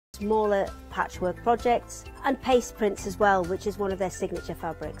smaller patchwork projects, and paste prints as well, which is one of their signature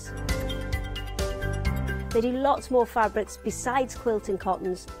fabrics. They do lots more fabrics besides quilt and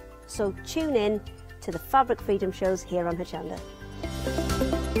cottons, so tune in to the Fabric Freedom shows here on Hochanda.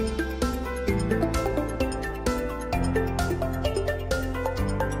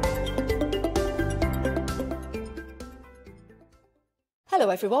 Hello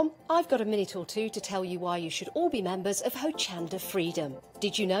everyone, I've got a minute or two to tell you why you should all be members of Hochanda Freedom.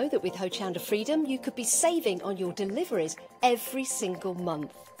 Did you know that with Hochanda Freedom you could be saving on your deliveries every single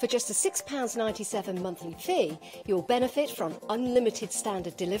month? For just a £6.97 monthly fee, you'll benefit from unlimited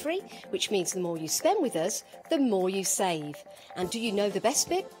standard delivery, which means the more you spend with us, the more you save. And do you know the best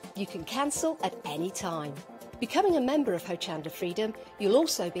bit? You can cancel at any time. Becoming a member of Hochanda Freedom, you'll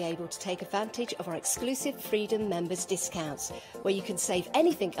also be able to take advantage of our exclusive Freedom members discounts, where you can save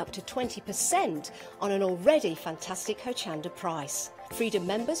anything up to 20% on an already fantastic Hochanda price. Freedom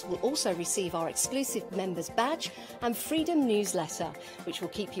members will also receive our exclusive members badge and Freedom newsletter, which will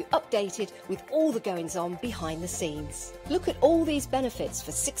keep you updated with all the goings on behind the scenes. Look at all these benefits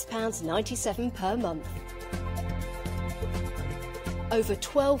for £6.97 per month. Over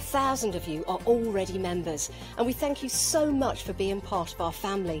 12,000 of you are already members, and we thank you so much for being part of our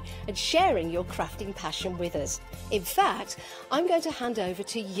family and sharing your crafting passion with us. In fact, I'm going to hand over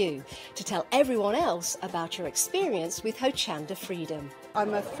to you to tell everyone else about your experience with Hochanda Freedom.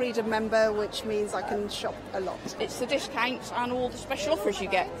 I'm a Freedom member, which means I can shop a lot. It's the discounts and all the special offers you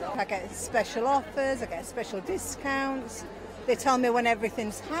get. I get special offers, I get special discounts. They tell me when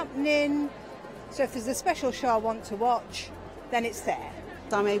everything's happening. So if there's a special show I want to watch, then it's there.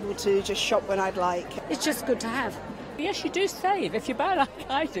 I'm able to just shop when I'd like. It's just good to have. Yes, you do save. If you buy like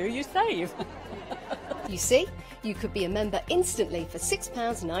I do, you save. You see, you could be a member instantly for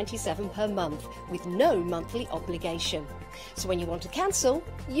 £6.97 per month with no monthly obligation. So when you want to cancel,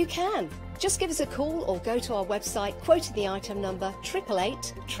 you can. Just give us a call or go to our website quoting the item number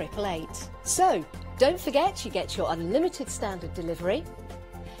 888 888. So don't forget, you get your unlimited standard delivery,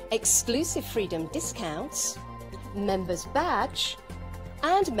 exclusive Freedom discounts, members badge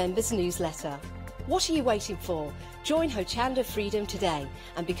and members newsletter. What are you waiting for? Join Hochanda Freedom today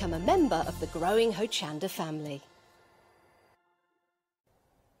and become a member of the growing Hochanda family.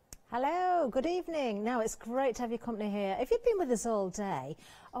 Hello, good evening. Now, it's great to have your company here. If you've been with us all day,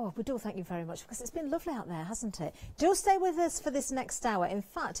 we do thank you very much, because it's been lovely out there, hasn't it? Do stay with us for this next hour. In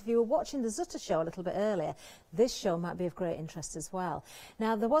fact, if you were watching the Zutta show a little bit earlier, this show might be of great interest as well.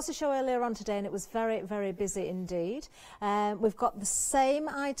 Now, there was a show earlier on today and it was very, very busy indeed. We've got the same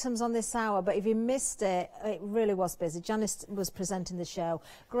items on this hour, but if you missed it, it really was busy. Janice was presenting the show.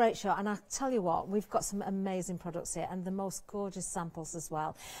 Great show. And I tell you what, we've got some amazing products here and the most gorgeous samples as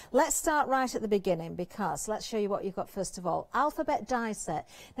well. Let's start right at the beginning, because let's show you what you've got first of all. Alphabet die set.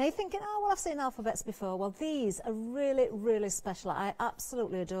 Now you're thinking, oh, well, I've seen alphabets before. Well, these are really, really special. I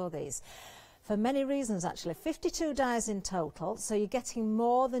absolutely adore these. For many reasons, actually. 52 dies in total, so you're getting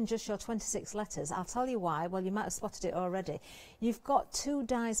more than just your 26 letters. I'll tell you why. Well, you might have spotted it already. You've got 2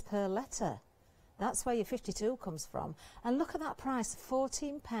 dies per letter. That's where your 52 comes from. And look at that price,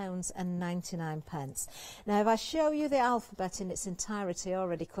 £14.99. Now, if I show you the alphabet in its entirety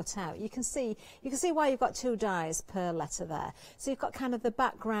already cut out, you can see why you've got 2 dies per letter there. So you've got kind of the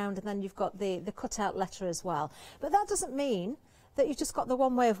background, and then you've got the cut out letter as well. But that doesn't mean that you've just got the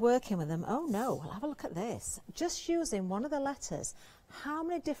one way of working with them. Oh no, well, have a look at this. Just using one of the letters, how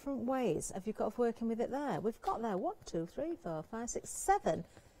many different ways have you got of working with it there? We've got there 1, 2, 3, 4, 5, 6, 7.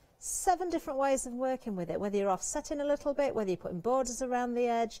 7 different ways of working with it, whether you're offsetting a little bit, whether you're putting borders around the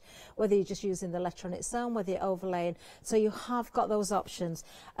edge, whether you're just using the letter on its own, whether you're overlaying. So you have got those options.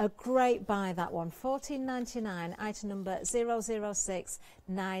 A great buy, that one. £14.99, item number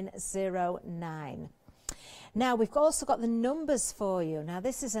 006909. Now, we've also got the numbers for you. Now,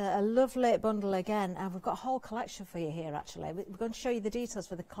 this is a lovely bundle again, and we've got a whole collection for you here, actually. We're going to show you the details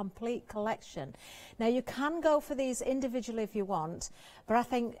for the complete collection. Now, you can go for these individually if you want, but I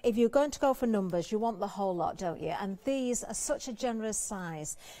think if you're going to go for numbers, you want the whole lot, don't you? And these are such a generous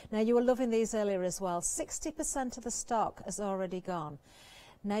size. Now, you were loving these earlier as well. 60% of the stock has already gone.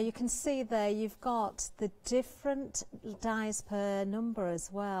 Now you can see there you've got the different dies per number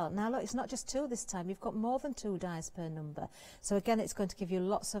as well. Now look, it's not just 2 this time, you've got more than 2 dies per number. So again, it's going to give you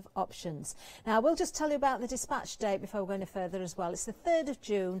lots of options. Now I will just tell you about the dispatch date before we go any further as well. It's the 3rd of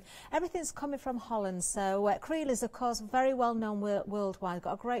June. Everything's coming from Holland, so CREAlies, of course, very well known worldwide,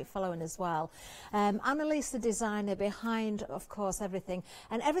 got a great following as well. Annalise, the designer behind, of course, everything,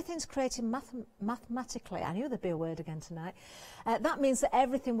 and everything's created mathematically. I knew there'd be a word again tonight. That means that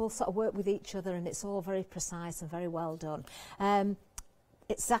everything will sort of work with each other, and it's all very precise and very well done.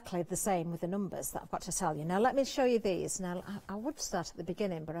 exactly the same with the numbers that I've got to tell you. Now let me show you these. Now I would start at the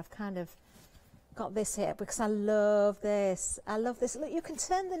beginning, but I've kind of got this here because I love this. I love this. Look, you can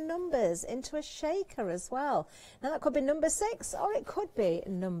turn the numbers into a shaker as well. Now that could be number 6 or it could be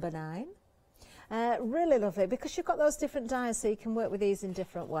number 9. Really lovely because you've got those different dies, so you can work with these in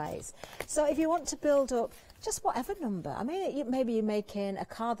different ways. So if you want to build up just whatever number, I mean, maybe you're making a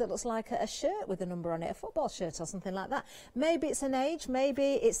card that looks like a shirt with a number on it, a football shirt or something like that. Maybe it's an age,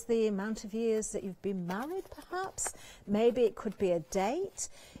 maybe it's the amount of years that you've been married perhaps, maybe it could be a date,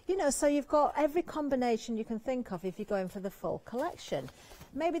 you know, so you've got every combination you can think of if you're going for the full collection.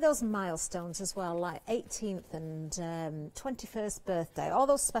 Maybe those milestones as well, like 18th and 21st birthday, all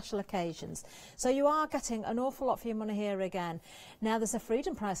those special occasions. So you are getting an awful lot for your money here again. Now there's a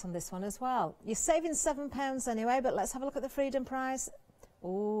freedom price on this one as well. You're saving £7 anyway, but let's have a look at the freedom price.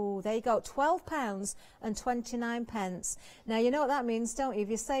 Oh, there you go, £12.29. Now you know what that means, don't you? If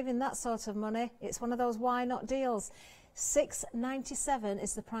you're saving that sort of money, it's one of those why not deals. $6.97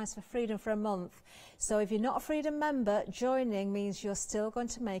 is the price for Freedom for a month. So if you're not a Freedom member, joining means you're still going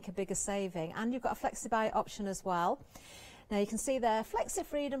to make a bigger saving, and you've got a flexi-buy option as well. Now you can see there, Flexi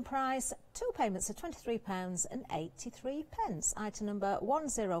Freedom price, 2 payments of £23.83. Item number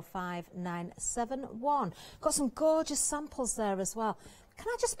 105971. Got some gorgeous samples there as well. Can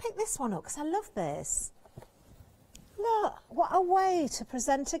I just pick this one up because I love this? Look, what a way to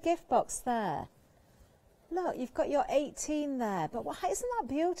present a gift box there. Look, you've got your 18 there, but isn't that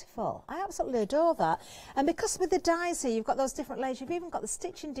beautiful? I absolutely adore that. And because with the dies here, you've got those different layers, you've even got the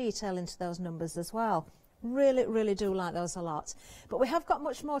stitching detail into those numbers as well. Really, really do like those a lot. But we have got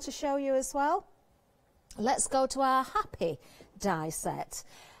much more to show you as well. Let's go to our Happy die set.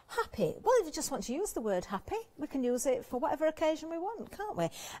 Happy. Well, if you just want to use the word happy, we can use it for whatever occasion we want, can't we?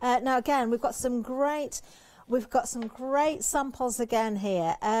 Now, again, we've got some great samples again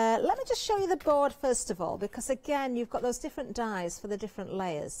here. Let me just show you the board first of all, because again, you've got those different dies for the different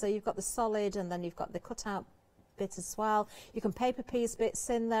layers. So you've got the solid and then you've got the cutout bit as well. You can paper piece bits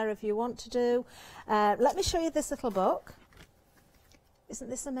in there if you want to do. Let me show you this little book. Isn't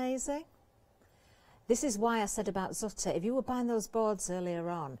this amazing? This is why I said about Zutta. If you were buying those boards earlier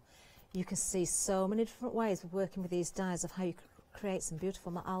on, you can see so many different ways of working with these dies of how you create some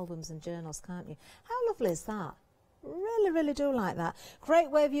beautiful albums and journals, can't you? How lovely is that? Really, really do like that. Great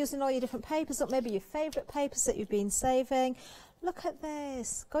way of using all your different papers up, maybe your favourite papers that you've been saving. Look at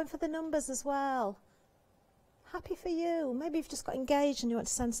this, going for the numbers as well. Happy for you. Maybe you've just got engaged and you want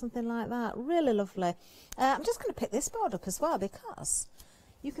to send something like that. Really lovely. I'm just going to pick this board up as well because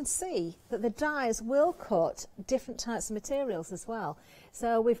you can see that the dies will cut different types of materials as well.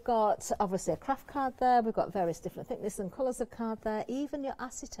 So we've got obviously a craft card there, we've got various different thickness and colours of card there, even your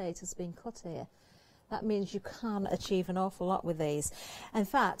acetate has been cut here. That means you can achieve an awful lot with these. In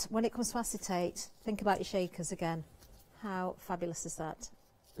fact, when it comes to acetate, think about your shakers again. How fabulous is that?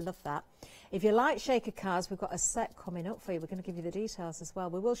 Love that. If you like shaker cards, we've got a set coming up for you. We're going to give you the details as well.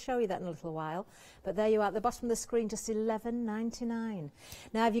 We will show you that in a little while. But there you are at the bottom of the screen, just $11.99.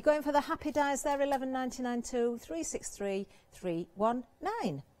 Now, if you're going for the happy dies there, $11.99 to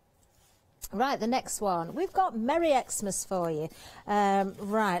 363,319. Right, the next one. We've got Merry Xmas for you.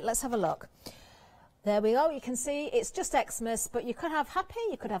 Right, let's have a look. There we go. You can see it's just Xmas, but you could have happy,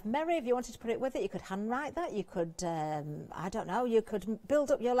 you could have merry if you wanted to put it with it. You could handwrite that. You could, I don't know, you could build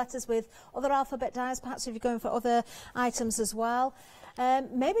up your letters with other alphabet dies, perhaps if you're going for other items as well.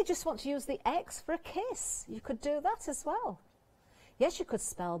 Maybe just want to use the X for a kiss. You could do that as well. Yes, you could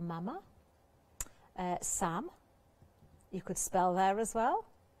spell Mama, Sam. You could spell there as well.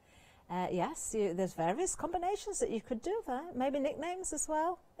 Yes, there's various combinations that you could do there. Maybe nicknames as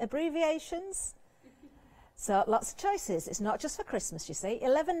well, abbreviations. So lots of choices. It's not just for Christmas, you see.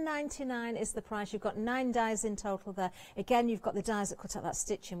 $11.99 is the price. You've got 9 dies in total there. Again, you've got the dies that cut out that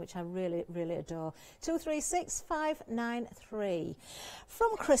stitching, which I really, really adore. 236593.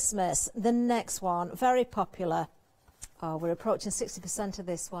 From Christmas, the next one, very popular. Oh, we're approaching 60% of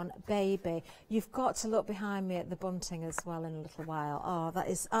this one. Baby. You've got to look behind me at the bunting as well in a little while. Oh, that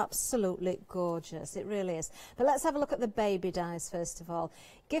is absolutely gorgeous. It really is. But let's have a look at the baby dies first of all.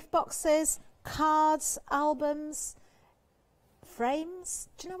 Gift boxes, cards, albums, frames.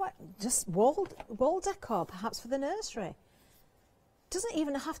 Do you know what? Just wall decor, perhaps for the nursery. Doesn't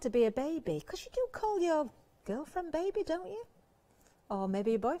even have to be a baby, because you do call your girlfriend baby, don't you? Or maybe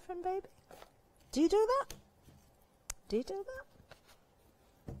your boyfriend baby. Do you do that? Do you do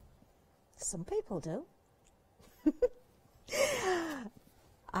that? Some people do.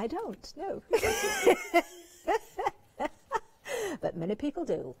 I don't, no. but many people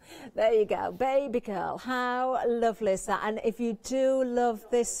do. There you go, baby girl. How lovely is that? And if you do love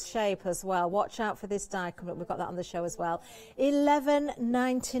this shape as well, watch out for this die coming up. We've got that on the show as well.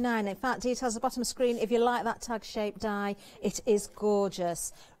 $11.99. In fact, details at the bottom of the screen. If you like that tag shape die, it is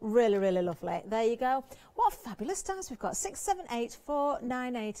gorgeous. Really, really lovely. There you go. What fabulous dies we've got.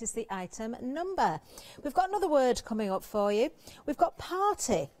 678498 is the item number. We've got another word coming up for you. We've got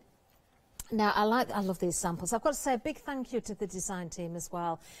party. Now, I love these samples. I've got to say a big thank you to the design team as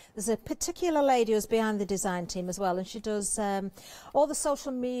well. There's a particular lady who's behind the design team as well, and she does all the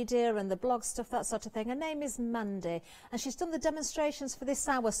social media and the blog stuff, that sort of thing. Her name is Mandy, and she's done the demonstrations for this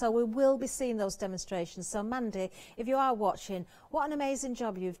hour, so we will be seeing those demonstrations. So, Mandy, if you are watching, what an amazing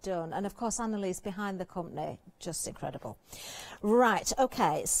job you've done. And, of course, Annalise behind the company, just incredible. Right,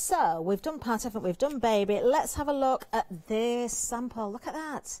 OK, so we've done part of it, we've done baby. Let's have a look at this sample. Look at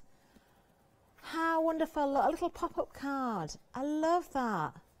that. How wonderful, a little pop-up card. I love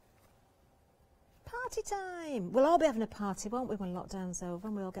that. Party time. We'll all be having a party, won't we, when lockdown's over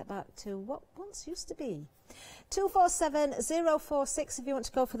and we all get back to what once used to be. 247046 if you want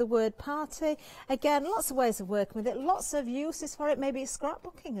to go for the word party. Again, lots of ways of working with it, lots of uses for it. Maybe it's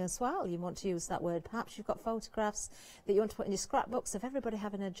scrapbooking as well. You want to use that word. Perhaps you've got photographs that you want to put in your scrapbooks of everybody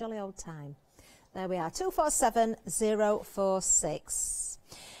having a jolly old time. There we are, 247046.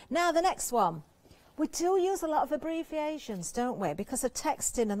 Now, the next one. We do use a lot of abbreviations, don't we, because of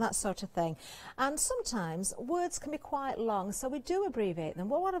texting and that sort of thing. And sometimes words can be quite long, so we do abbreviate them.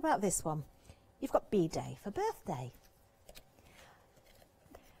 Well, what about this one? You've got B-Day for birthday.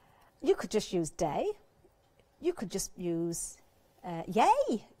 You could just use day. You could just use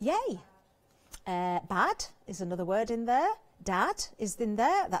yay, yay. Bad is another word in there. Dad is in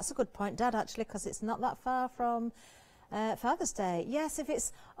there. That's a good point, Dad, actually, because it's not that far from Father's Day. Yes, if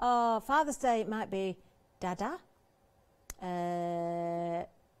it's Father's Day, it might be Dada. Yeah,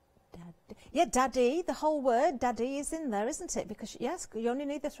 Daddy, the whole word, Daddy is in there, isn't it? Because, yes, you only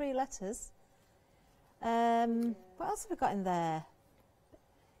need the 3 letters. What else have we got in there?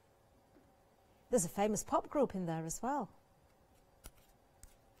 There's a famous pop group in there as well.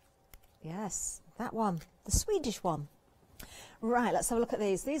 Yes, that one, the Swedish one. Right, let's have a look at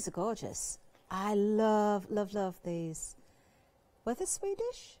these. These are gorgeous. I love, love, love these. Were they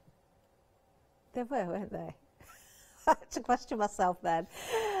Swedish? They were, weren't they? I had to question myself then.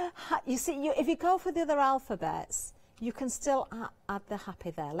 You see, if you go for the other alphabets, you can still add the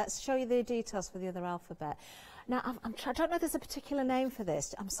happy there. Let's show you the details for the other alphabet. Now, I don't know if there's a particular name for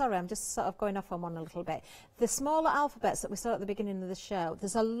this. I'm sorry, I'm just sort of going off on one a little bit. The smaller alphabets that we saw at the beginning of the show,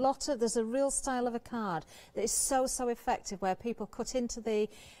 there's a real style of a card that is so, so effective where people cut into the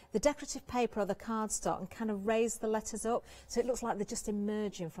decorative paper or the cardstock and kind of raise the letters up so it looks like they're just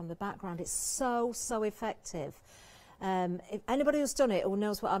emerging from the background. It's so, so effective. If anybody who's done it who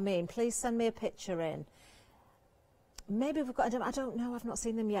knows what I mean, please send me a picture in. Maybe we've got, I don't know, I've not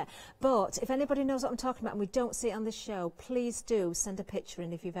seen them yet. But if anybody knows what I'm talking about and we don't see it on this show, please do send a picture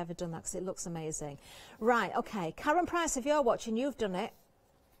in if you've ever done that, because it looks amazing. Right, OK, Karen Price, if you're watching, you've done it.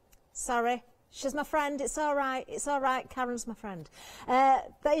 Sorry, she's my friend, it's all right, Karen's my friend.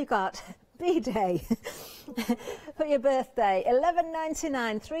 There you got, B-Day for your birthday.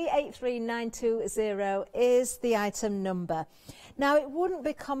 1199 383 920 is the item number. Now, it wouldn't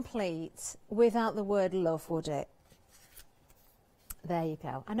be complete without the word love, would it? There you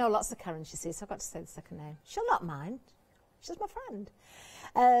go. I know lots of Karens, you see, so I've got to say the second name. She'll not mind. She's my friend.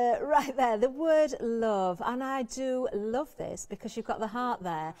 Right there, the word love. And I do love this because you've got the heart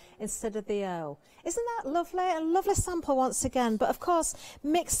there instead of the O. Isn't that lovely? A lovely sample once again. But, of course,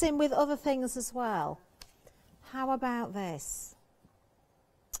 mixed in with other things as well. How about this?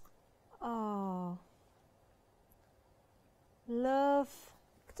 Oh. Love.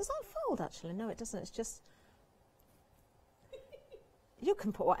 Does that fold, actually? No, it doesn't. It's just... You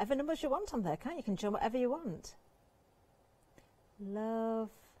can put whatever numbers you want on there, can't you? You can join whatever you want. Love.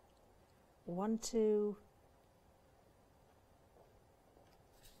 1, 2.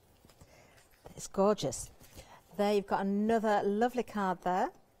 It's gorgeous. There you've got another lovely card there.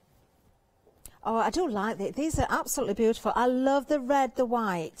 Oh, I do like it. These are absolutely beautiful. I love the red, the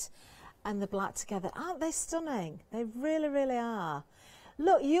white and the black together. Aren't they stunning? They really, really are.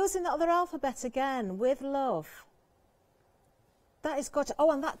 Look, using the other alphabet again with love. That is good.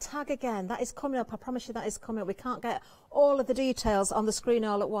 Oh, and that tag again, that is coming up. I promise you that is coming up. We can't get all of the details on the screen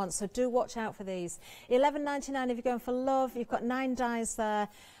all at once, so do watch out for these. $11.99 if you're going for love. You've got 9 dies there.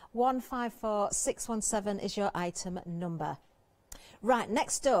 154617 is your item number. Right,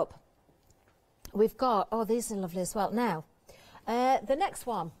 next up, we've got, oh, these are lovely as well. Now, the next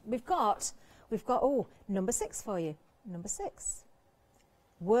one, we've got, oh, number 6 for you. Number 6.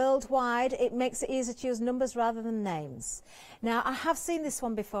 Worldwide, it makes it easier to use numbers rather than names. Now, I have seen this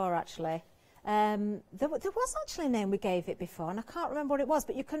one before, actually. There was actually a name we gave it before, and I can't remember what it was,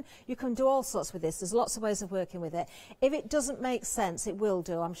 but you can do all sorts with this. There's lots of ways of working with it. If it doesn't make sense, it will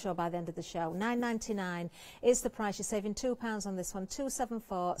do, I'm sure, by the end of the show. £9.99 is the price. You're saving £2 on this one,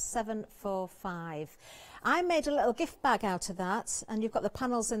 274745. I made a little gift bag out of that, and you've got the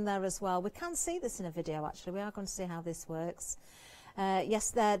panels in there as well. We can see this in a video, actually. We are going to see how this works. Yes,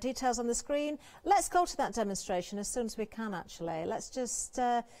 there are details on the screen. Let's go to that demonstration as soon as we can, actually. Let's just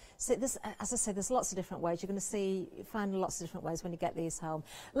see this. As I say, there's lots of different ways. You're going to find lots of different ways when you get these home.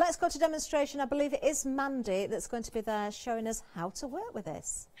 Let's go to demonstration. I believe it is Mandy that's going to be there showing us how to work with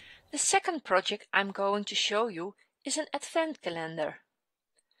this. The second project I'm going to show you is an advent calendar.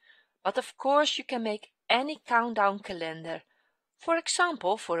 But of course you can make any countdown calendar, for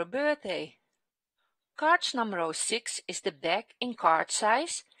example for a birthday. Cards number 6 is the back in card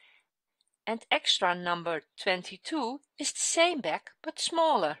size, and extra number 22 is the same back but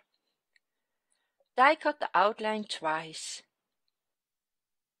smaller. Die cut the outline twice.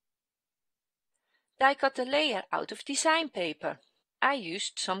 Die cut the layer out of design paper. I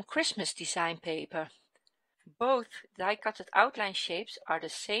used some Christmas design paper. Both die-cutted outline shapes are the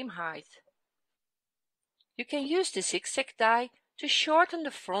same height. You can use the zigzag die to shorten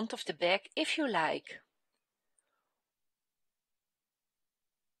the front of the bag if you like.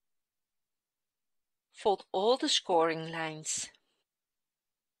 Fold all the scoring lines.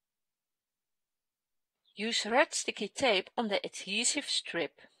 Use red sticky tape on the adhesive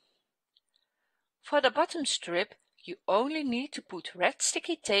strip. For the bottom strip, you only need to put red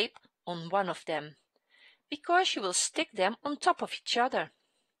sticky tape on one of them, because you will stick them on top of each other.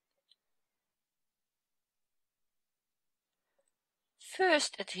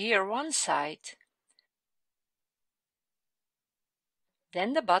 First adhere one side,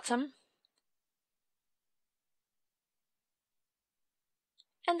 then the bottom,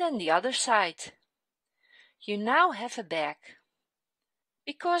 and then the other side. You now have a bag.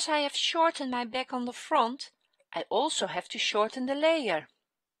 Because I have shortened my bag on the front, I also have to shorten the layer.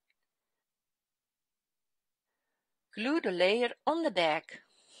 Glue the layer on the bag.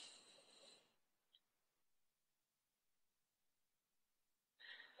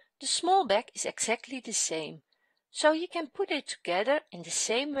 The small bag is exactly the same, so you can put it together in the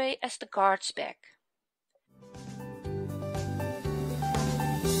same way as the cards bag.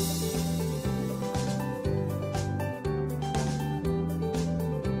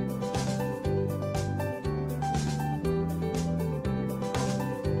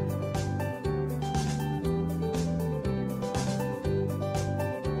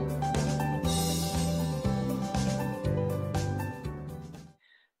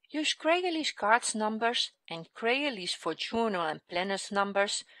 Use CREAlies cards numbers and CREAlies for journal and planners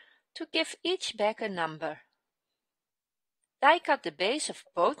numbers to give each bag a number. Die cut the base of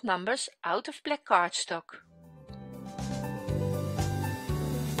both numbers out of black cardstock.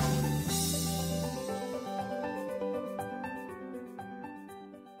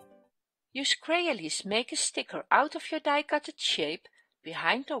 Use CREAlies make a sticker out of your die-cutted shape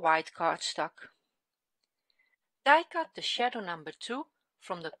behind the white cardstock. Die cut the shadow number 2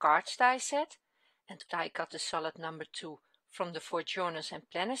 from the cards die set and die cut the solid number 2 from the for journals and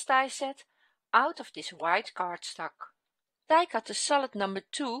planners die set out of this white cardstock. Die cut the solid number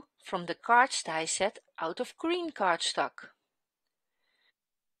 2 from the cards die set out of green cardstock.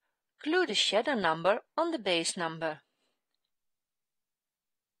 Glue the shadow number on the base number.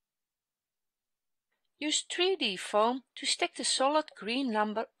 Use 3D foam to stick the solid green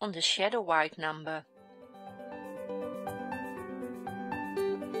number on the shadow white number.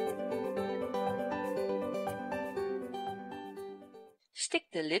 Stick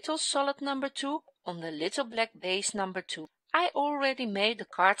the little solid number 2 on the little black base number 2. I already made the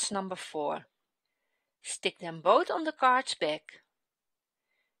cards number 4. Stick them both on the cards back.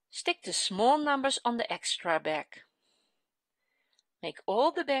 Stick the small numbers on the extra back. Make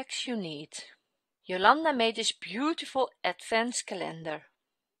all the bags you need. Jolanda made this beautiful advent calendar.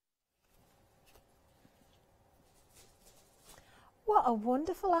 What a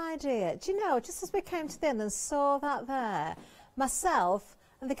wonderful idea. Do you know, just as we came to the end and saw that there, myself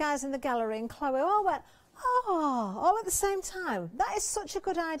and the guys in the gallery and Chloe all went, oh, all at the same time. That is such a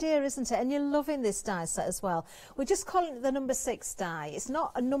good idea, isn't it? And you're loving this die set as well. We're just calling it the number 6 die. It's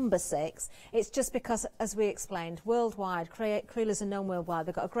not a number 6. It's just because, as we explained, worldwide, CREAlies are known worldwide.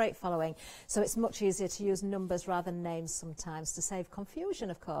 They've got a great following. So it's much easier to use numbers rather than names sometimes to save confusion,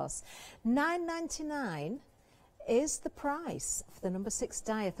 of course. £9.99 is the price for the number 6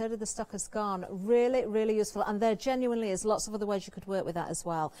 die. A third of the stock has gone. Really, really useful. And there genuinely is lots of other ways you could work with that as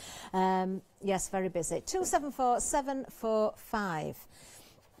well. Yes, very busy. 274745.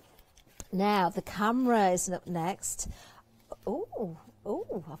 Now, the camera is up next. Oh,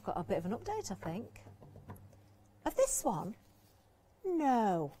 I've got a bit of an update, I think. Of this one?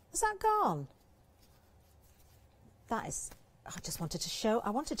 No. Has that gone? That is... I wanted to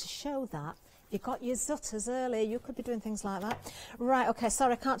show that. You got your zutters early. You could be doing things like that. Right, okay,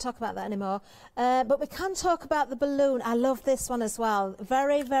 sorry, I can't talk about that anymore. But we can talk about the balloon. I love this one as well.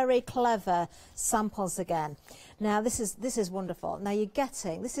 Very, very clever samples again. Now, this is wonderful. Now, you're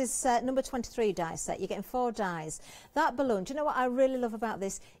getting, this is number 23 die set. You're getting 4 dies. That balloon, do you know what I really love about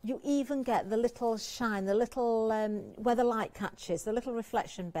this? You even get the little shine, the little, where the light catches, the little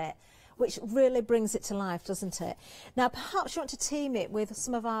reflection bit, which really brings it to life, doesn't it? Now, perhaps you want to team it with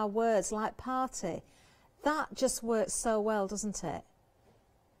some of our words like party. That just works so well, doesn't it?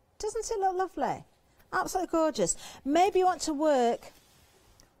 Doesn't it look lovely? Absolutely gorgeous. Maybe you want to work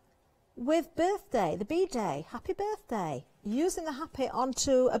with birthday, the B-day, happy birthday. Using the happy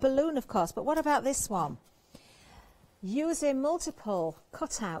onto a balloon, of course, but what about this one? Using multiple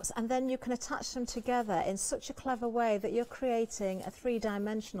cutouts, and then you can attach them together in such a clever way that you're creating a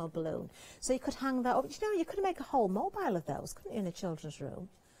 3-dimensional balloon. So you could hang that up. You know, you could make a whole mobile of those, couldn't you, in a children's room?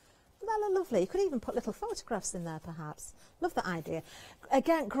 That look lovely. You could even put little photographs in there, perhaps. Love that idea.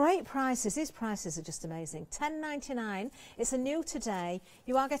 Again, great prices. These prices are just amazing. $10.99. It's a new today.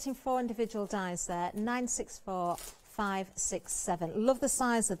 You are getting 4 individual dies there. 964567. Love the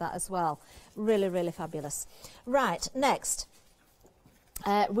size of that as well. Really, really fabulous. Right, next.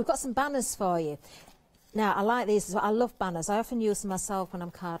 We've got some banners for you. Now, I like these as well. I love banners. I often use them myself when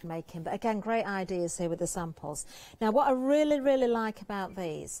I'm card making. But again, great ideas here with the samples. Now, what I really, really like about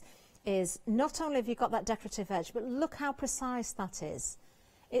these is not only have you got that decorative edge, but look how precise that is.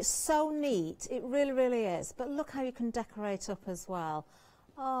 It's so neat. It really, really is. But look how you can decorate up as well.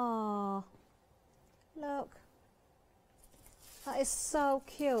 Oh, look. That is so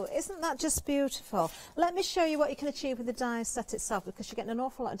cute. Isn't that just beautiful? Let me show you what you can achieve with the die set itself, because you're getting an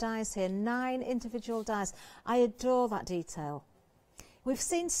awful lot of dies here. 9 individual dies. I adore that detail. We've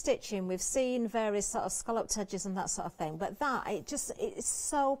seen stitching, we've seen various sort of scalloped edges and that sort of thing, but that, it's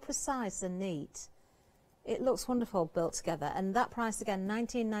so precise and neat. It looks wonderful built together. And that price again,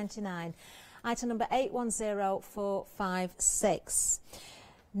 $19.99. Item number 810456.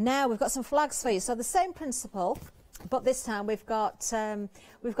 Now we've got some flags for you. So the same principle, but this time we've got a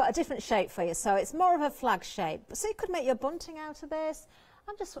different shape for you. So it's more of a flag shape. So you could make your bunting out of this.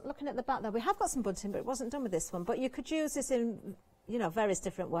 I'm just looking at the back there. We have got some bunting, but it wasn't done with this one. But you could use this in, you know, various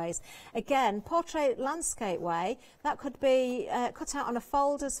different ways. Again, portrait landscape way. That could be cut out on a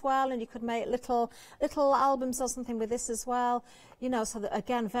fold as well, and you could make little albums or something with this as well. You know, so that,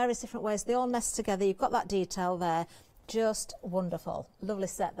 again, various different ways. They all nest together. You've got that detail there. Just wonderful. Lovely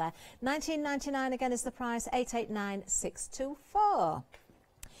set there. $19.99 again is the price. 889624.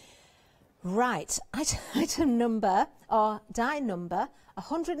 Right, item number, or die number,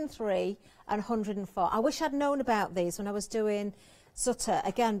 103 and 104. I wish I'd known about these when I was doing Zutter,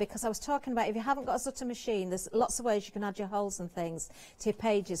 again, because I was talking about if you haven't got a Zutter machine, there's lots of ways you can add your holes and things to your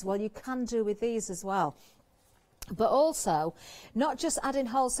pages. Well, you can do with these as well. But also, not just adding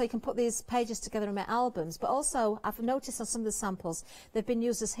holes so you can put these pages together and make albums, but also, I've noticed on some of the samples, they've been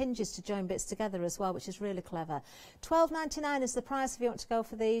used as hinges to join bits together as well, which is really clever. $12.99 is the price if you want to go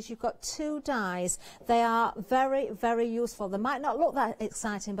for these. You've got 2 dies. They are very, very useful. They might not look that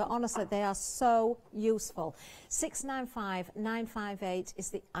exciting, but honestly, they are so useful. 695958 is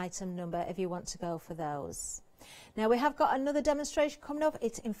the item number if you want to go for those. Now, we have got another demonstration coming up.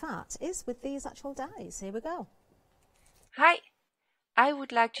 It, in fact, is with these actual dies. Here we go. Hi, I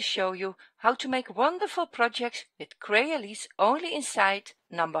would like to show you how to make wonderful projects with CREAlies only inside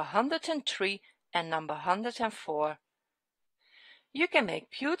number 103 and number 104. You can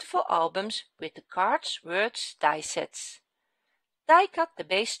make beautiful albums with the cards, words, die sets. Die cut the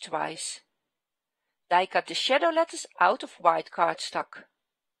base twice. Die cut the shadow letters out of white cardstock.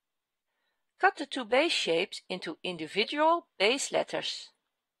 Cut the 2 base shapes into individual base letters.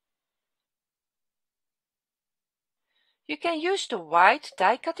 You can use the white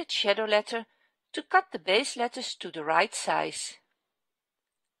die-cutted shadow letter to cut the base letters to the right size.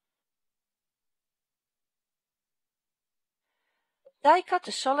 Die cut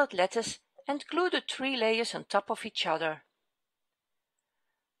the solid letters and glue the 3 layers on top of each other.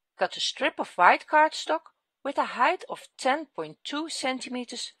 Cut a strip of white cardstock with a height of 10.2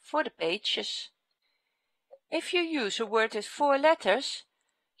 centimeters for the pages. If you use a word with 4 letters,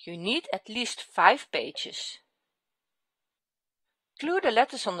 you need at least 5 pages. Glue the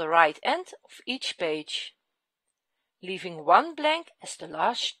letters on the right end of each page, leaving one blank as the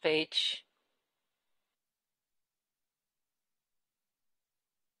last page.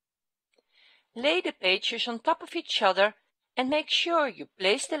 Lay the pages on top of each other and make sure you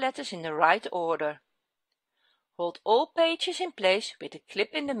place the letters in the right order. Hold all pages in place with a clip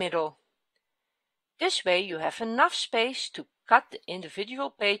in the middle. This way you have enough space to cut the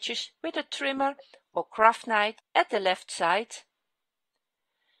individual pages with a trimmer or craft knife at the left side.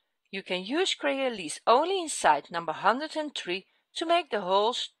 You can use CREAlies only inside number 103 to make the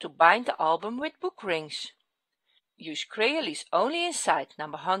holes to bind the album with book rings. Use CREAlies only inside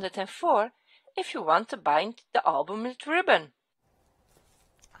number 104 if you want to bind the album with ribbon.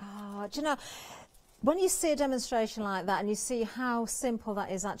 Oh, do you know, when you see a demonstration like that and you see how simple that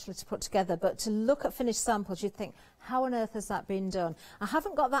is actually to put together, but to look at finished samples, you think, how on earth has that been done? I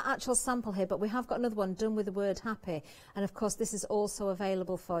haven't got that actual sample here, but we have got another one done with the word happy. And of course, this is also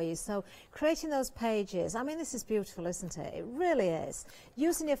available for you. So creating those pages, I mean, this is beautiful, isn't it? It really is.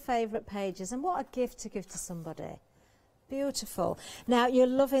 Using your favourite pages, and what a gift to give to somebody. Beautiful. Now you're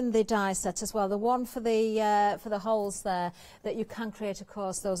loving the die set as well, the one for the holes there, that you can create, of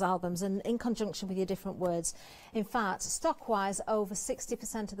course, those albums, and in conjunction with your different words. In fact, stock wise, over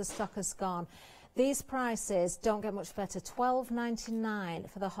 60% of the stock has gone. These prices don't get much better. $12.99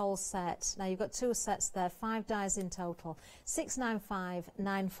 for the whole set. Now you've got two sets there, 5 dies in total,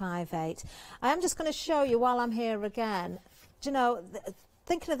 $695,958. I am just going to show you while I'm here again. Do you know,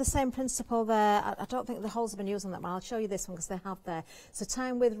 thinking of the same principle there, I don't think the holes have been used on that one. I'll show you this one because they have there. So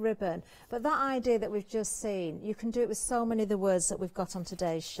time with ribbon. But that idea that we've just seen, you can do it with so many of the words that we've got on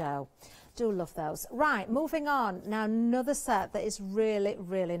today's show. Do love those. Right, moving on. Now another set that is really,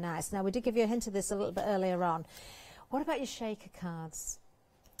 really nice. Now we did give you a hint of this a little bit earlier on. What about your shaker cards?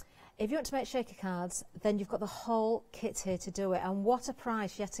 If you want to make shaker cards, then you've got the whole kit here to do it. And what a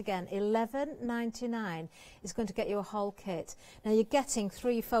price, yet again, $11.99 is going to get you a whole kit. Now you're getting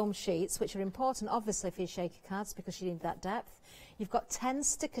 3 foam sheets, which are important obviously for your shaker cards because you need that depth. You've got 10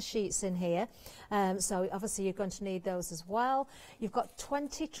 sticker sheets in here, so obviously you're going to need those as well. You've got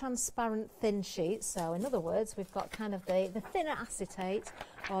 20 transparent thin sheets, so in other words, we've got kind of the thinner acetate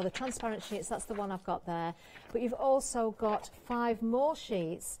or the transparent sheets, that's the one I've got there. But you've also got 5 more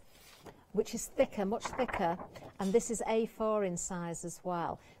sheets, which is thicker, much thicker, and this is A4 in size as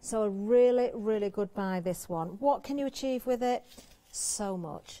well. So a really, really good buy, this one. What can you achieve with it? So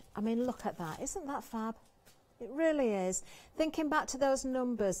much. I mean, look at that. Isn't that fab? It really is. Thinking back to those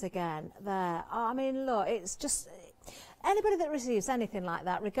numbers again there, I mean, look, it's just, anybody that receives anything like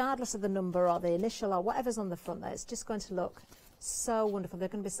that, regardless of the number or the initial or whatever's on the front there, it's just going to look so wonderful. They're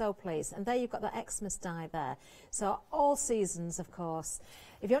going to be so pleased. And there you've got the Xmas die there. So all seasons, of course.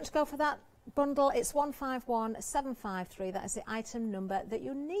 If you want to go for that bundle, it's 151753. That is the item number that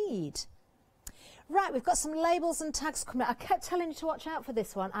you need. Right, we've got some labels and tags coming out. I kept telling you to watch out for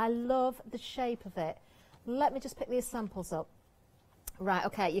this one. I love the shape of it. Let me just pick these samples up. Right,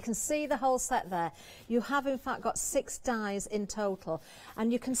 okay, you can see the whole set there. You have in fact got 6 dies in total,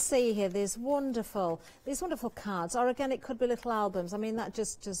 and you can see here these wonderful cards, or again it could be little albums. I mean, that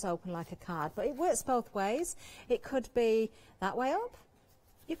just open like a card, but it works both ways. It could be that way up,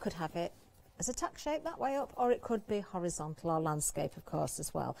 you could have it as a tuck shape that way up, or it could be horizontal or landscape, of course,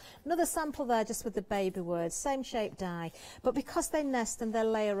 as well. Another sample there just with the baby words, same shape die, but because they nest and they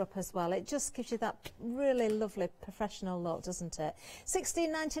layer up as well, it just gives you that really lovely professional look, doesn't it?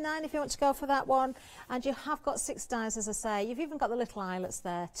 $16.99 if you want to go for that one, and you have got 6 dies, as I say. You've even got the little eyelets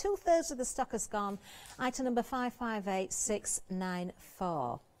there. 2/3 of the stock has gone. Item number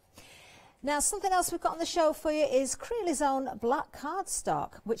 558694. Now, something else we've got on the show for you is CREAlies' own black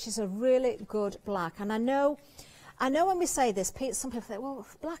cardstock, which is a really good black. And I know when we say this, some people think, well,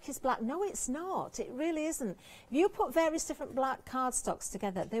 black is black. No, it's not. It really isn't. If you put various different black cardstocks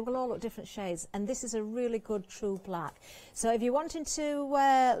together, they will all look different shades. And this is a really good, true black. So if you're wanting to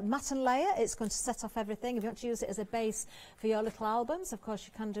matte and layer, it's going to set off everything. If you want to use it as a base for your little albums, of course,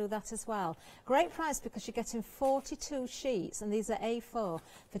 you can do that as well. Great price because you're getting 42 sheets, and these are A4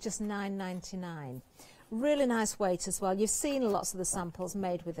 for just $9.99. Really nice weight as well. You've seen lots of the samples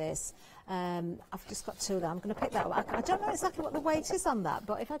made with this. I've just got 2 there. I'm going to pick that up. I don't know exactly what the weight is on that,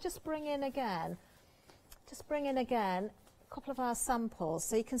 but if I just bring in again a couple of our samples,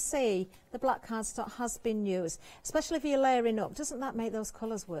 so you can see the black cardstock has been used, especially if you're layering up. Doesn't that make those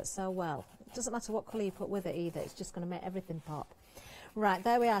colours work so well? It doesn't matter what colour you put with it either. It's just going to make everything pop. Right,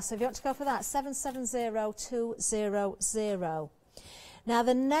 there we are. So if you want to go for that, 770200. Now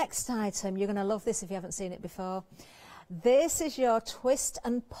the next item, you're going to love this if you haven't seen it before. This is your twist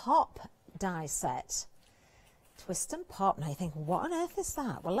and pop die set. Twist and pop. Now you think, what on earth is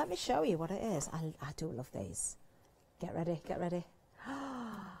that? Well, let me show you what it is. I do love these. Get ready, get ready.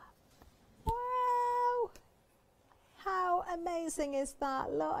 Wow! How amazing is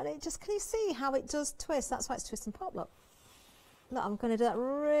that? Look, and it just, can you see how it does twist? That's why it's twist and pop, look. Look, I'm going to do that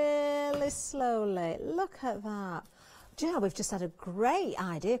really slowly. Look at that. Do you know, we've just had a great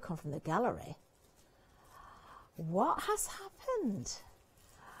idea come from the gallery. What has happened?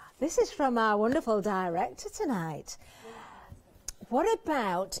 This is from our wonderful director tonight. What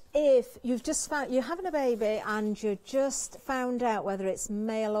about if you've just found, you're having a baby and you just found out whether it's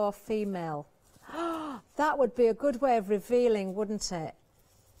male or female? That would be a good way of revealing, wouldn't it?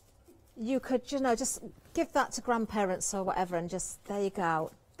 You could, you know, just give that to grandparents or whatever and just, there you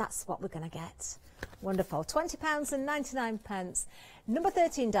go. That's what we're going to get. Wonderful. £20.99. Number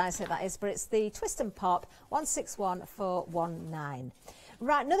 13 die set that is, but it's the Twist and Pop 161419.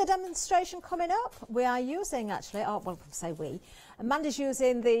 Right, another demonstration coming up. We are using, actually, oh, well, say we. Amanda's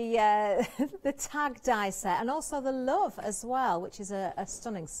using the the tag die set and also the love as well, which is a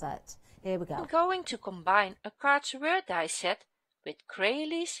stunning set. Here we go. I'm going to combine a cards word die set with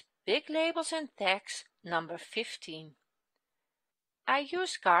CREAlies, big labels and tags number 15. I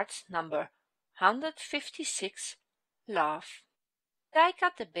use cards number 156, Love. Die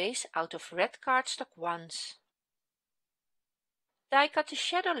cut the base out of red cardstock once. Die cut the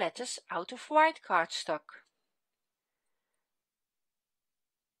shadow letters out of white cardstock.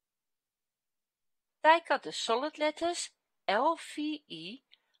 Die cut the solid letters LVE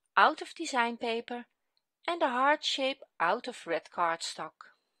out of design paper and the heart shape out of red cardstock.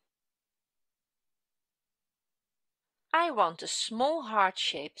 I want a small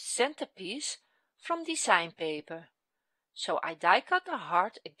heart-shaped centerpiece from design paper, so I die cut the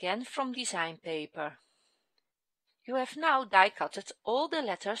heart again from design paper. You have now die cutted all the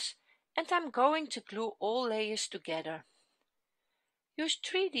letters and I'm going to glue all layers together. Use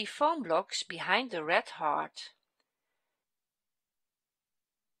 3D foam blocks behind the red heart.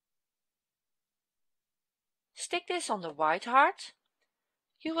 Stick this on the white heart.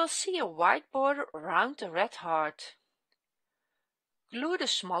 You will see a white border around the red heart. Glue the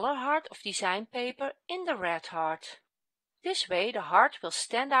smaller heart of design paper in the red heart. This way the heart will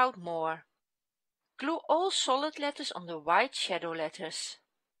stand out more. Glue all solid letters on the white shadow letters.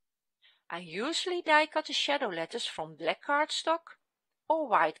 I usually die cut the shadow letters from black cardstock or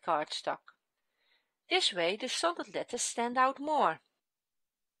white cardstock. This way the solid letters stand out more.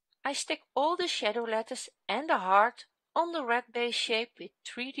 I stick all the shadow letters and the heart on the red base shape with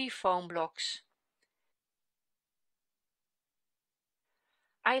 3D foam blocks.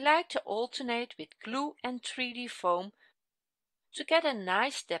 I like to alternate with glue and 3D foam to get a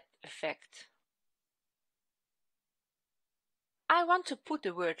nice depth effect. I want to put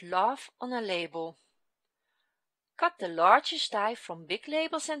the word love on a label. Cut the largest die from big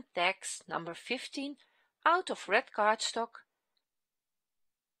labels and tags number 15 out of red cardstock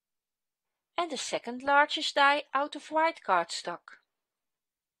and the second largest die out of white cardstock.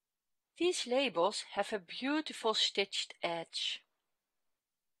 These labels have a beautiful stitched edge.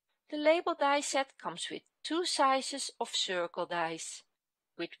 The label die set comes with 2 sizes of circle dies,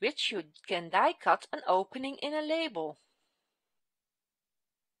 with which you can die cut an opening in a label.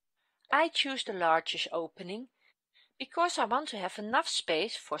 I choose the largest opening because I want to have enough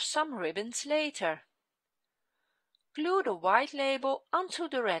space for some ribbons later. Glue the white label onto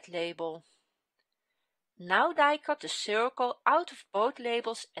the red label. Now die cut the circle out of both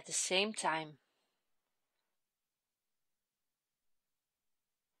labels at the same time.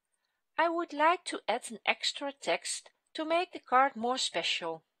 I would like to add an extra text to make the card more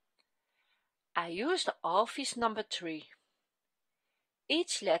special. I use the Hobbies number 3.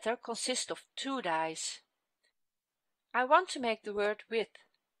 Each letter consists of 2 dies. I want to make the word with.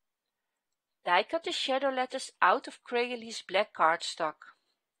 Die cut the shadow letters out of CREAlies black cardstock.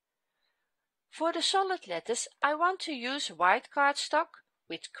 For the solid letters I want to use white cardstock.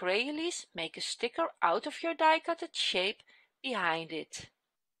 With CREAlies make a sticker out of your die cutted shape behind it.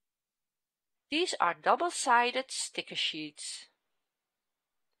 These are double-sided sticker sheets.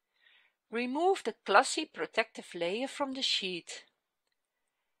 Remove the glossy protective layer from the sheet.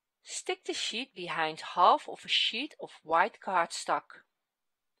 Stick the sheet behind half of a sheet of white cardstock.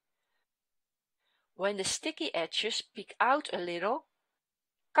 When the sticky edges peek out a little,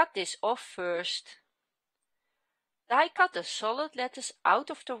 cut this off first. Die cut the solid letters out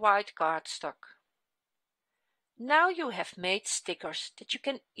of the white cardstock. Now you have made stickers that you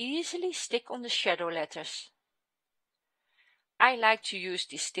can easily stick on the shadow letters. I like to use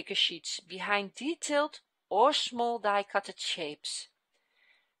these sticker sheets behind detailed or small die-cutted shapes.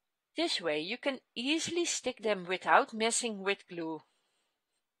 This way you can easily stick them without messing with glue.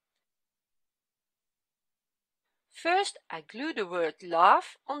 First I glue the word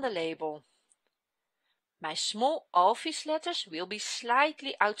love on the label. My small Alfies letters will be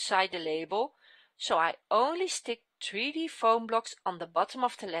slightly outside the label, so I only stick 3D foam blocks on the bottom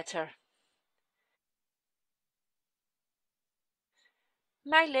of the letter.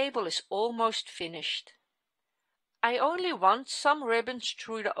 My label is almost finished. I only want some ribbons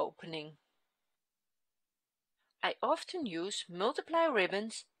through the opening. I often use multiply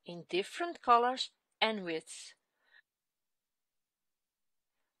ribbons in different colors and widths.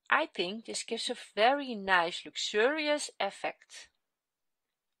 I think this gives a very nice luxurious effect.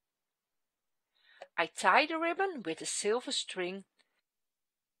 I tie the ribbon with a silver string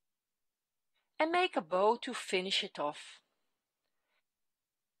and make a bow to finish it off.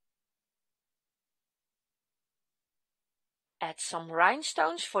 Add some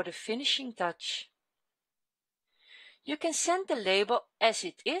rhinestones for the finishing touch. You can send the label as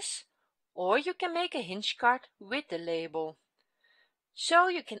it is, or you can make a hinge card with the label, so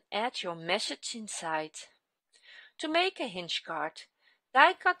you can add your message inside. To make a hinge card,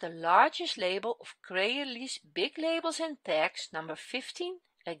 die cut the largest label of CREAlies Big Labels and Tags number 15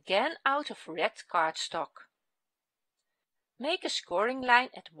 again out of red cardstock. Make a scoring line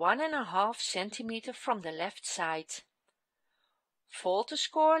at 1.5 cm from the left side. Fold the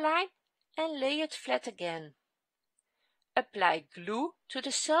score line and lay it flat again. Apply glue to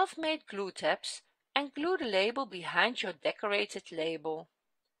the self-made glue tabs and glue the label behind your decorated label.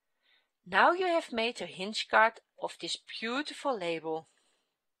 Now you have made a hinge card of this beautiful label.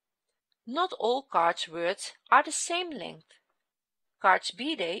 Not all cards' words are the same length. Cards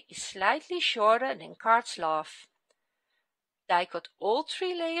B-Day is slightly shorter than cards Love. Die cut all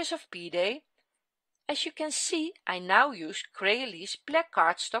 3 layers of B-Day. As you can see, I now use CREAlies black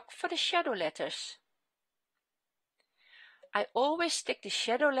cardstock for the shadow letters. I always stick the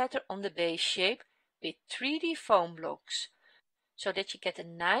shadow letter on the base shape with 3D foam blocks, so that you get a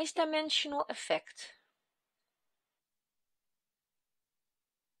nice dimensional effect.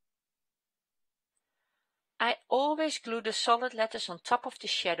 I always glue the solid letters on top of the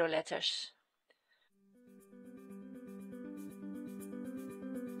shadow letters.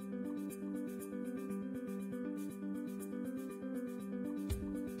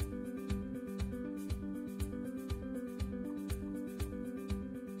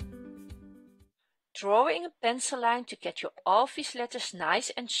 Drawing a pencil line to get your Alfies letters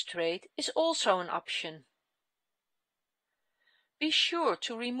nice and straight is also an option. Be sure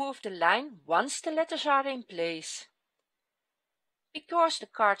to remove the line once the letters are in place. Because the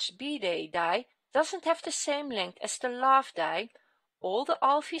card's B-Day die doesn't have the same length as the Love die, all the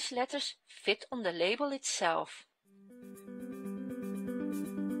Alfies letters fit on the label itself.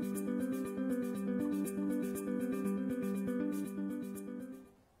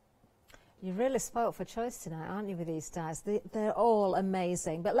 You're really spoilt for choice tonight, aren't you, with these dies? They're all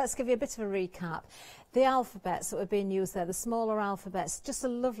amazing. But let's give you a bit of a recap. The alphabets that were being used there, the smaller alphabets, just a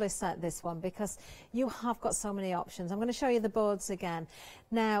lovely set, this one, because you have got so many options. I'm going to show you the boards again.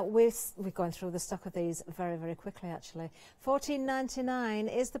 Now, we're going through the stock of these very, very quickly, actually.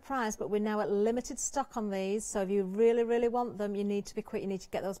 $14.99 is the price, but we're now at limited stock on these. So if you really, really want them, you need to be quick. You need to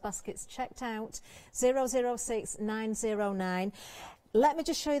get those baskets checked out. 006909. Let me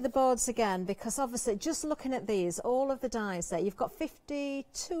just show you the boards again, because obviously just looking at these, all of the dies there, you've got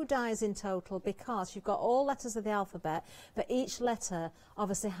 52 dies in total, because you've got all letters of the alphabet, but each letter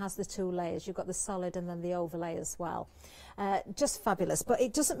obviously has the 2 layers. You've got the solid and then the overlay as well. Just fabulous. But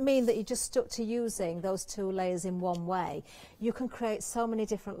it doesn't mean that you just stuck to using those 2 layers in one way. You can create so many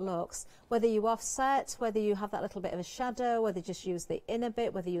different looks, whether you offset, whether you have that little bit of a shadow, whether you just use the inner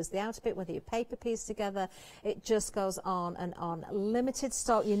bit, whether you use the outer bit, whether you paper piece together. It just goes on and on. Limited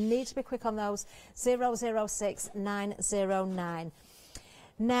stock. You need to be quick on those. 006909.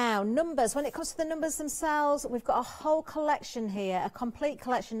 Now, numbers, when it comes to the numbers themselves, we've got a whole collection here, a complete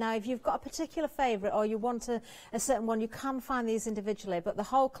collection. Now, if you've got a particular favourite or you want a certain one, you can find these individually, but the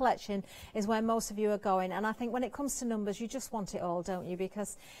whole collection is where most of you are going. And I think when it comes to numbers, you just want it all, don't you?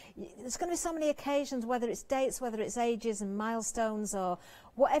 Because there's going to be so many occasions, whether it's dates, whether it's ages and milestones, or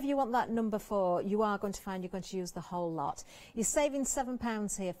whatever you want that number for, you are going to find you're going to use the whole lot. You're saving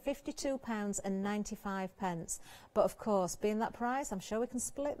 £7 here, £52.95. But of course, being that price, I'm sure we can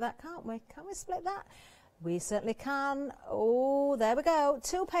split that, can't we? Can we split that? We certainly can. Oh, there we go.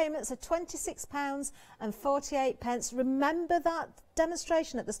 2 payments of £26.48. Remember that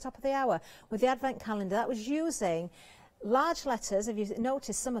demonstration at the top of the hour with the advent calendar? That was using large letters, if you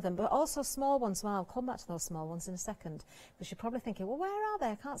notice some of them, but also small ones. Well, I'll come back to those small ones in a second, because you're probably thinking, well, where are they?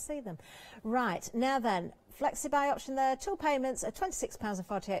 I can't see them. Right, now then, flexi-buy option there, 2 payments at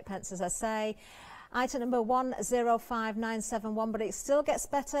 £26.48, as I say. Item number 105971, but it still gets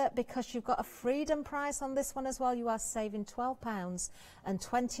better because you've got a freedom price on this one as well. You are saving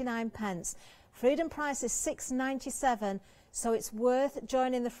 £12.29. Freedom price is £6.97. So it's worth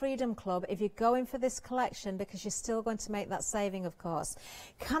joining the Freedom Club if you're going for this collection, because you're still going to make that saving, of course.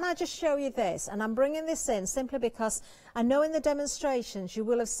 Can I just show you this? And I'm bringing this in simply because I know in the demonstrations you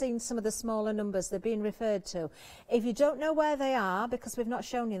will have seen some of the smaller numbers they're being referred to. If you don't know where they are, because we've not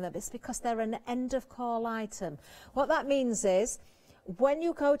shown you them, it's because they're an end of call item. What that means is when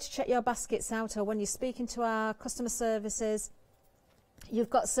you go to check your baskets out, or when you're speaking to our customer services,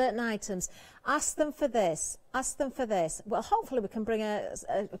 you've got certain items, ask them for this, ask them for this. Well, hopefully we can bring a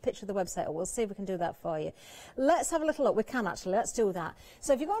picture of the website, or we'll see if we can do that for you. Let's have a little look. We can actually, let's do that.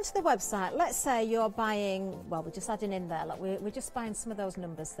 So if you go onto the website, let's say you're buying, well, we're just adding in there, like we're just buying some of those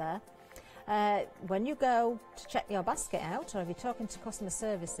numbers there. When you go to check your basket out, or if you're talking to customer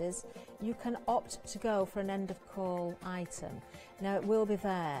services, you can opt to go for an end of call item. Now it will be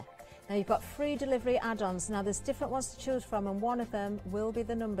there. Now you've got free delivery add-ons. Now there's different ones to choose from, and one of them will be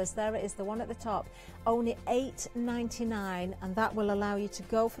the numbers. There it is, the one at the top, only £8.99, and that will allow you to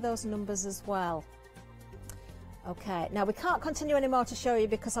go for those numbers as well. Okay, now we can't continue anymore to show you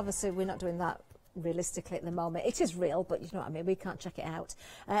because obviously we're not doing that realistically at the moment. It is real, but you know what I mean, we can't check it out.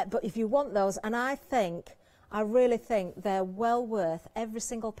 But if you want those, and I really think they're well worth every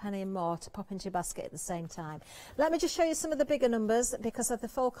single penny and more to pop into your basket at the same time. Let me just show you some of the bigger numbers because of the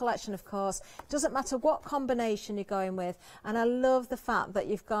full collection, of course. Doesn't matter what combination you're going with. And I love the fact that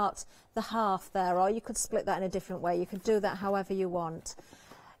you've got the half there, or you could split that in a different way. You could do that however you want.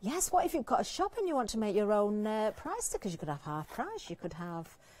 Yes, what if you've got a shop and you want to make your own price stickers? You could have half price, you could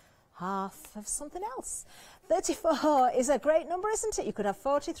have half of something else. 34 is a great number, isn't it? You could have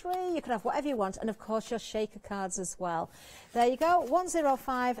 43, you could have whatever you want, and of course your shaker cards as well. There you go,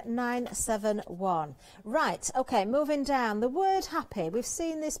 105971. Right, okay, moving down. The word happy. We've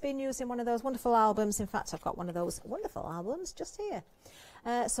seen this being used in one of those wonderful albums. In fact, I've got one of those wonderful albums just here.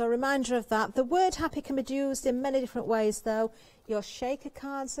 So a reminder of that. The word happy can be used in many different ways, though. Your shaker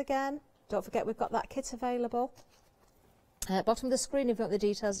cards again. Don't forget we've got that kit available. Bottom of the screen, if you want the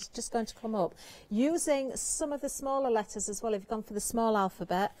details, it's just going to come up. Using some of the smaller letters as well. If you've gone for the small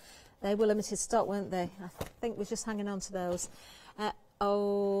alphabet, they were limited stock, weren't they? I think we're just hanging on to those.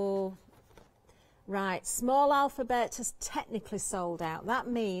 Oh, right. Small alphabet has technically sold out. That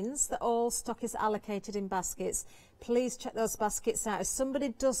means that all stock is allocated in baskets. Please check those baskets out. If somebody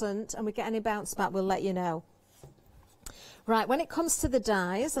doesn't and we get any bounce back, we'll let you know. Right, when it comes to the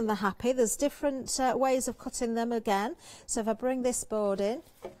dies and the happy, there's different ways of cutting them again. So if I bring this board in,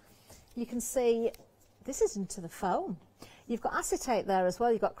 you can see this is into the foam. You've got acetate there as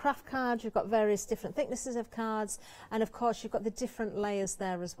well. You've got craft cards, you've got various different thicknesses of cards, and of course you've got the different layers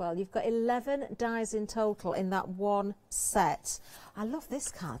there as well. You've got 11 dies in total in that one set. I love this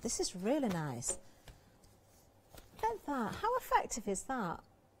card. This is really nice. Look at that. How effective is that?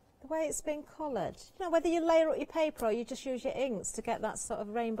 The way it's been coloured. You know, whether you layer up your paper or you just use your inks to get that sort of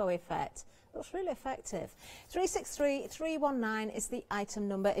rainbow effect. Looks really effective. 363319 is the item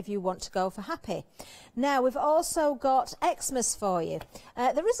number if you want to go for happy. Now we've also got Xmas for you.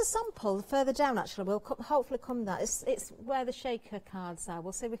 There is a sample further down actually. We'll hopefully come that. It's where the shaker cards are.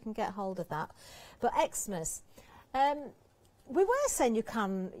 We'll see if we can get hold of that. But Xmas. We were saying you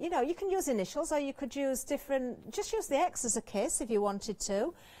can, you know, you can use initials or you could use different, just use the X as a kiss if you wanted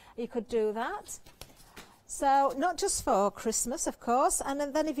to. You could do that. So not just for Christmas, of course, and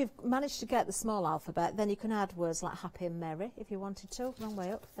then if you've managed to get the small alphabet, then you can add words like happy and merry if you wanted to. Wrong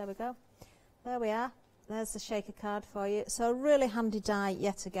way up. There we go. There we are. There's the shaker card for you. So a really handy die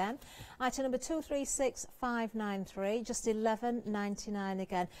yet again. Item number 236593, just £11.99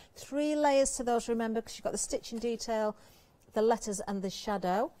 again. 3 layers to those, remember, because you've got the stitching detail, the letters and the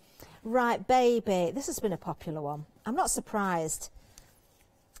shadow. Right, baby. This has been a popular one. I'm not surprised.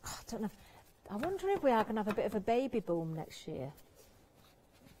 Oh, I don't know. I wonder if we are going to have a bit of a baby boom next year.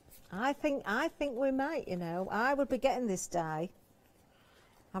 I think we might, you know. I would be getting this die.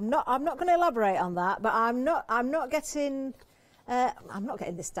 I'm not going to elaborate on that, but I'm not getting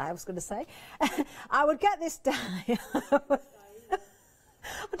this die, I was going to say. I would get this die. I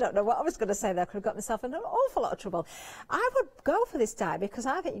don't know what I was going to say there. I could have got myself in an awful lot of trouble. I would go for this die because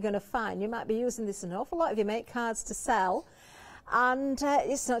I think you're going to find you might be using this an awful lot if you make cards to sell. And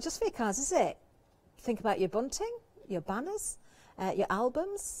it's not just for your cards, is it? Think about your bunting, your banners, your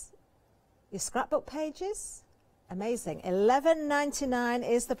albums, your scrapbook pages, Amazing. $11.99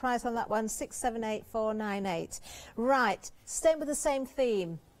 is the price on that one. 678498. Right, staying with the same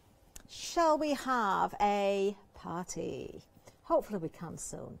theme. Shall we have a party? Hopefully we can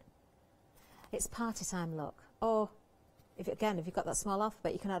soon. It's party time, look. Or if you've got that small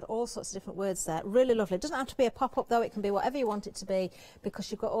alphabet, you can add all sorts of different words there. Really lovely. It doesn't have to be a pop-up though. It can be whatever you want it to be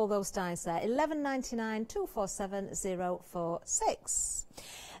because you've got all those dies there. $11.99 247 046.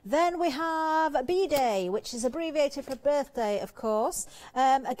 Then we have B-Day, which is abbreviated for birthday, of course.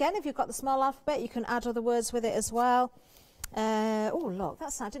 Again, if you've got the small alphabet, you can add other words with it as well. Oh, look,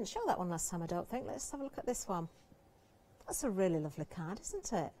 I didn't show that one last time, I don't think. Let's have a look at this one. That's a really lovely card,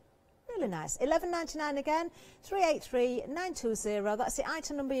 isn't it? Really nice. $11.99 again, 383-920. That's the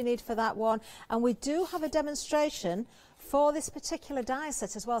item number you need for that one. And we do have a demonstration for this particular die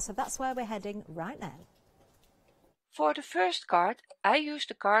set as well, so that's where we're heading right now. For the first card, I used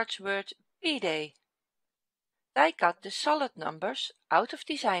the card's word B-Day. Die cut the solid numbers out of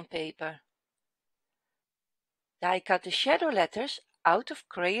design paper. Die cut the shadow letters out of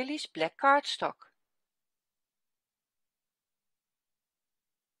CREAlies black cardstock.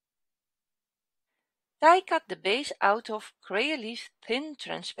 Die cut the base out of CREAlies thin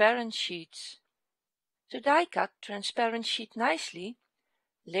transparent sheets. To die cut transparent sheet nicely,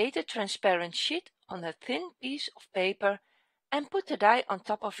 lay the transparent sheet on a thin piece of paper and put the die on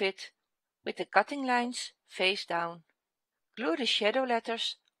top of it with the cutting lines face down. Glue the shadow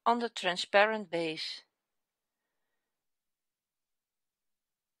letters on the transparent base.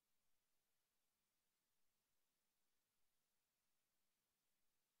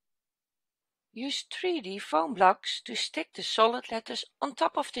 Use 3D foam blocks to stick the solid letters on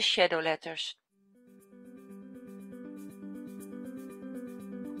top of the shadow letters.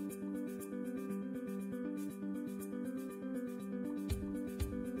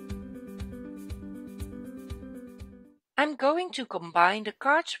 I'm going to combine the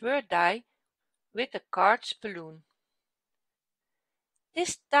card's word die with the card's balloon.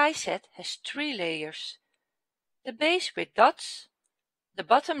 This die set has 3 layers. The base with dots, the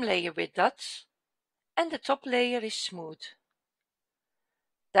bottom layer with dots, and the top layer is smooth.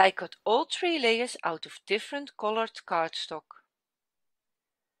 Die cut all 3 layers out of different colored cardstock.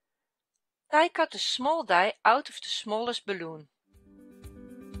 Die cut the small die out of the smallest balloon.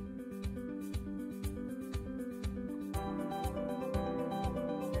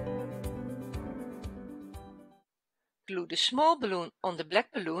 Glue the small balloon on the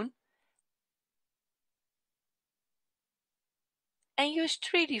black balloon and use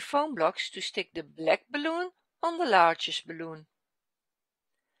 3D foam blocks to stick the black balloon on the largest balloon.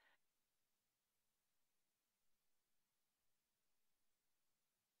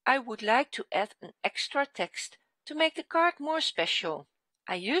 I would like to add an extra text to make the card more special.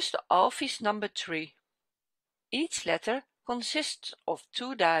 I used the alphabet number 3. Each letter consists of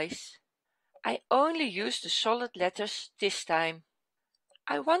 2 dies. I only used the solid letters this time.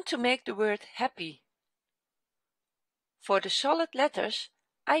 I want to make the word happy. For the solid letters,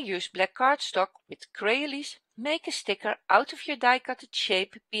 I use black cardstock with CREAlies. Make a sticker out of your die-cutted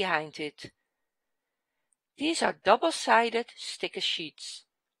shape behind it. These are double-sided sticker sheets.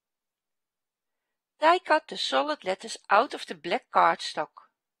 Die cut the solid letters out of the black cardstock.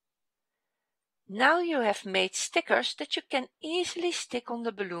 Now you have made stickers that you can easily stick on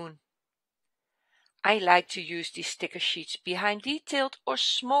the balloon. I like to use these sticker sheets behind detailed or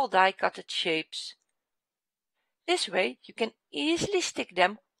small die-cutted shapes. This way you can easily stick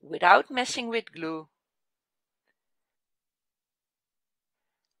them without messing with glue.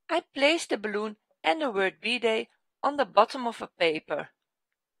 I place the balloon and the word B-Day on the bottom of a paper.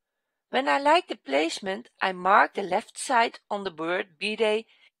 When I like the placement, I mark the left side on the word B-Day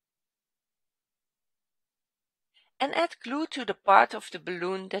and add glue to the part of the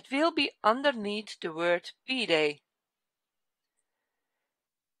balloon that will be underneath the word B-Day.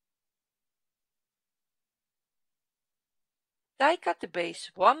 Die cut the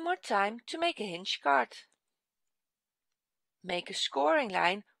base one more time to make a hinge card. Make a scoring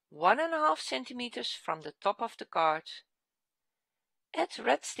line 1.5 centimeters from the top of the card. Add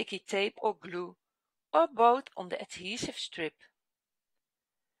red sticky tape or glue, or both on the adhesive strip.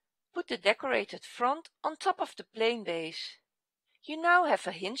 Put the decorated front on top of the plain base. You now have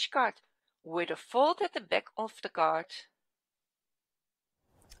a hinge card with a fold at the back of the card.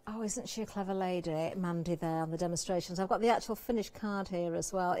 Oh, isn't she a clever lady, Mandy, there on the demonstrations? I've got the actual finished card here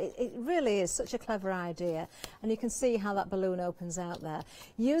as well. It really is such a clever idea. And you can see how that balloon opens out there.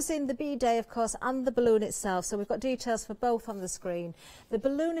 Using the B-Day, of course, and the balloon itself. So we've got details for both on the screen. The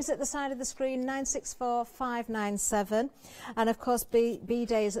balloon is at the side of the screen, 964597. And, of course,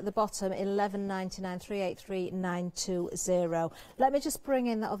 B-Day is at the bottom, 1199 383 920. Let me just bring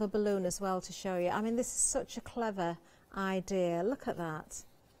in that other balloon as well to show you. I mean, this is such a clever idea. Look at that.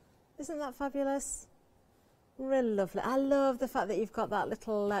 Isn't that fabulous? Really lovely. I love the fact that you've got that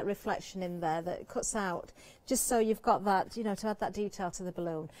little reflection in there that cuts out, just so you've got that, you know, to add that detail to the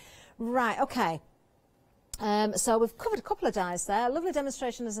balloon. Right, okay. So we've covered a couple of dies there. Lovely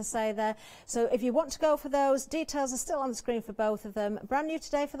demonstration, as I say there. So if you want to go for those, details are still on the screen for both of them. Brand new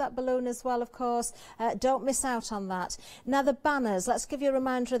today for that balloon as well, of course. Don't miss out on that. Now the banners, let's give you a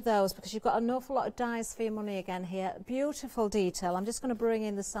reminder of those because you've got an awful lot of dies for your money again here. Beautiful detail. I'm just going to bring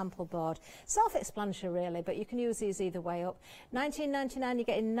in the sample board. Self-explanatory really, but you can use these either way up. $19.99, you're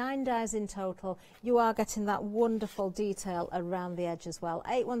getting 9 dies in total. You are getting that wonderful detail around the edge as well.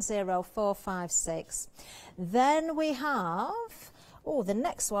 810456. Then we have, oh, the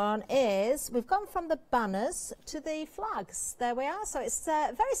next one is, we've gone from the banners to the flags. There we are. So it's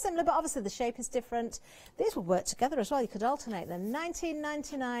very similar, but obviously the shape is different. These will work together as well. You could alternate them.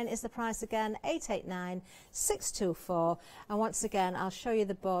 $19.99 is the price again, 889 624. And once again, I'll show you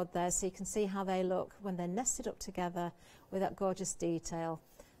the board there so you can see how they look when they're nested up together with that gorgeous detail.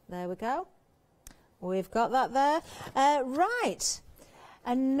 There we go. We've got that there. Right.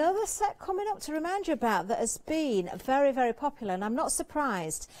 Another set coming up to remind you about that has been very, very popular, and I'm not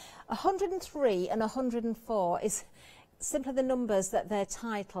surprised. 103 and 104 is simply the numbers that they're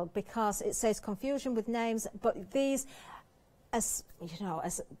titled because it says confusion with names, but these, as you know,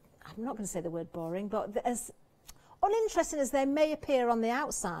 as I'm not going to say the word boring, but as uninteresting as they may appear on the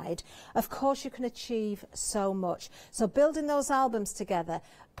outside, of course you can achieve so much. So building those albums together,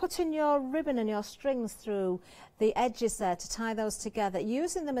 putting your ribbon and your strings through the edges there to tie those together,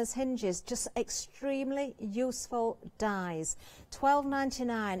 using them as hinges, just extremely useful dies.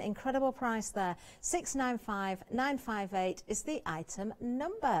 $12.99, incredible price there. 695958 is the item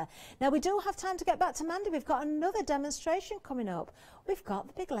number. Now we do have time to get back to Mandy. We've got another demonstration coming up. We've got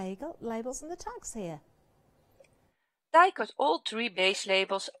the big labels and the tags here. Die cut all 3 base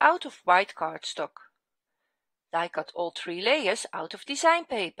labels out of white cardstock. Die cut all 3 layers out of design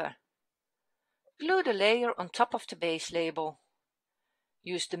paper. Glue the layer on top of the base label.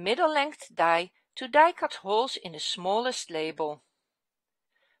 Use the middle length die to die cut holes in the smallest label.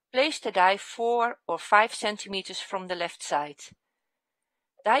 Place the die 4 or 5 centimeters from the left side.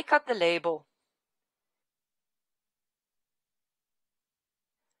 Die cut the label.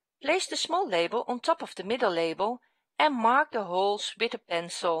 Place the small label on top of the middle label and mark the holes with a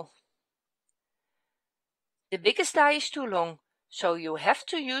pencil. The biggest die is too long, so you have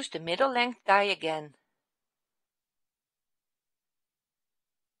to use the middle length die again.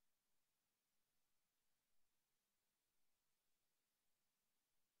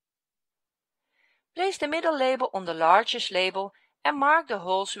 Place the middle label on the largest label and mark the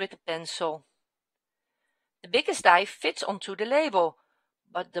holes with a pencil. The biggest die fits onto the label,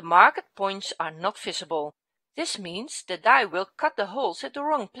 but the marked points are not visible. This means the die will cut the holes at the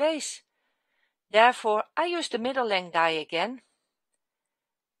wrong place. Therefore, I use the middle length die again.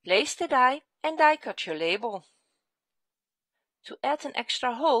 Place the die and die cut your label. To add an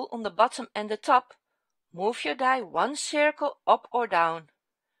extra hole on the bottom and the top, move your die 1 circle up or down.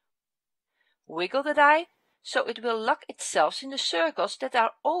 Wiggle the die so it will lock itself in the circles that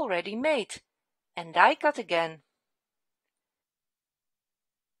are already made, and die cut again.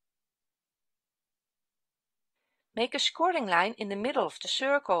 Make a scoring line in the middle of the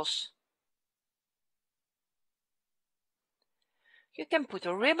circles. You can put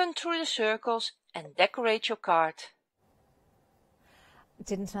a ribbon through the circles and decorate your card.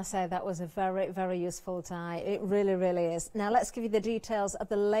 Didn't I say that was a very, very useful die? It really, really is. Now let's give you the details of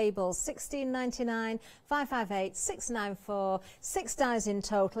the labels. $16.99, 558, 694, 6 dies in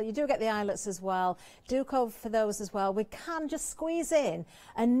total. You do get the eyelets as well. Do go for those as well. We can just squeeze in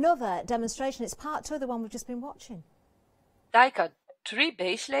another demonstration. It's part 2 of the one we've just been watching. Die cut 3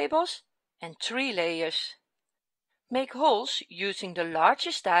 base labels and 3 layers. Make holes using the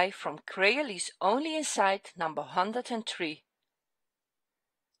largest die from CREAlies only inside number 103.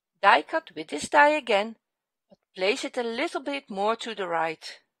 Die cut with this die again, but place it a little bit more to the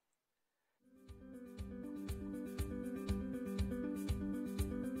right.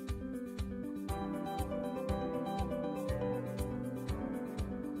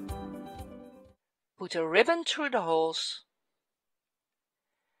 Put a ribbon through the holes.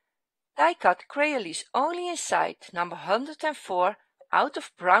 Die cut CREAlies only inside number 104 out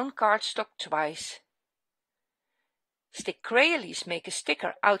of brown cardstock twice. Stick CREAlies make a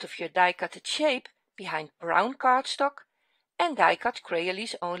sticker out of your die cutted shape behind brown cardstock and die cut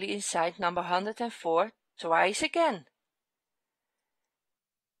CREAlies only inside number 104 twice again.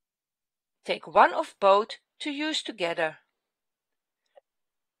 Take one of both to use together.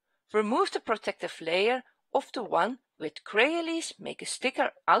 Remove the protective layer of the one with CREAlies, make a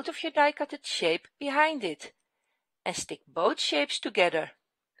sticker out of your die cutted shape behind it and stick both shapes together.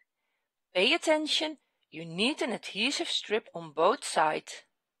 Pay attention, you need an adhesive strip on both sides.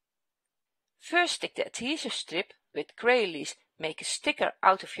 First stick the adhesive strip with CREAlies, make a sticker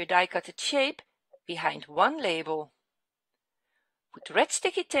out of your die cutted shape behind one label. Put red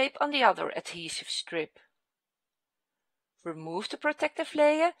sticky tape on the other adhesive strip. Remove the protective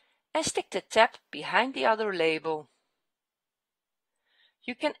layer and stick the tab behind the other label.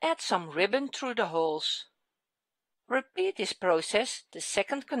 You can add some ribbon through the holes. Repeat this process the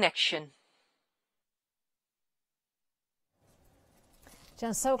second connection.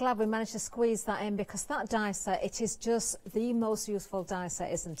 I'm so glad we managed to squeeze that in, because that die set, it is just the most useful die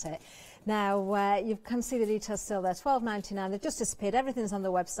set, isn't it? Now, you can see the details still there, £12.99. They've just disappeared. Everything's on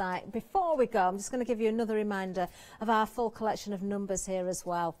the website. Before we go, I'm just going to give you another reminder of our full collection of numbers here as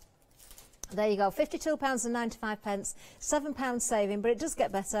well. There you go, £52.95, £7 saving, but it does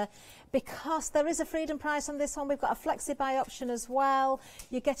get better because there is a freedom price on this one. We've got a flexi buy option as well.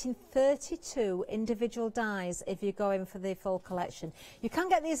 You're getting 32 individual dies if you go in for the full collection. You can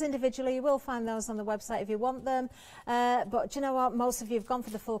get these individually. You will find those on the website if you want them. But do you know what? Most of you have gone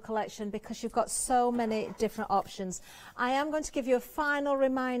for the full collection because you've got so many different options. I am going to give you a final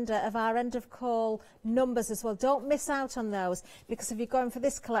reminder of our end of call numbers as well. Don't miss out on those, because if you're going for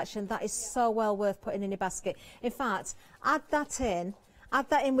this collection, that is so well worth putting in your basket. In fact, add that in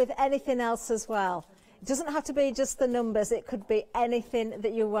with anything else as well. It doesn't have to be just the numbers, it could be anything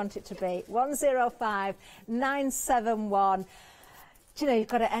that you want it to be. 105971. Do you know, you've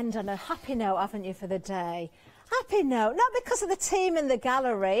got to end on a happy note, haven't you, for the day? Happy note, not because of the team in the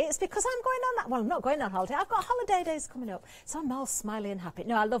gallery, it's because I'm going on, well, I'm not going on holiday, I've got holiday days coming up, so I'm all smiley and happy.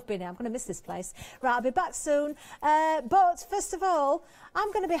 No, I love being here, I'm going to miss this place. Right, I'll be back soon, but first of all, I'm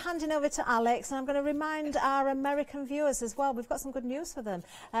going to be handing over to Alex, and I'm going to remind our American viewers as well, we've got some good news for them.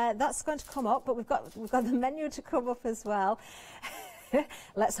 That's going to come up, but we've got the menu to come up as well.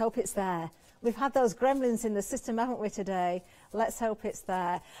 Let's hope it's there. We've had those gremlins in the system, haven't we, today? Let's hope it's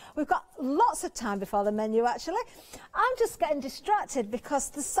there. We've got lots of time before the menu, actually. I'm just getting distracted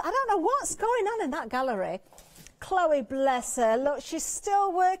because I don't know what's going on in that gallery. Chloe, bless her. Look, she's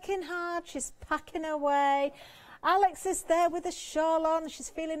still working hard. She's packing away. Alex is there with a shawl on.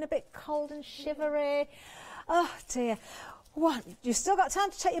 She's feeling a bit cold and shivery. Oh, dear. What? You've still got time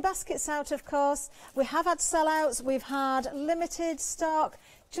to check your baskets out, of course. We have had sellouts. We've had limited stock.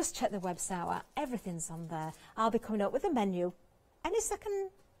 Just check the website out. Everything's on there. I'll be coming up with a menu any second.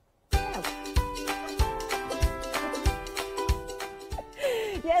 Oh.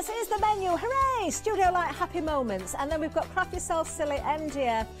 Yes, here's the menu. Hooray! Studio Light Happy Moments. And then we've got Craft Yourself Silly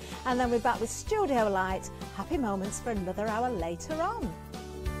MDF. And then we're back with Studio Light Happy Moments for another hour later on.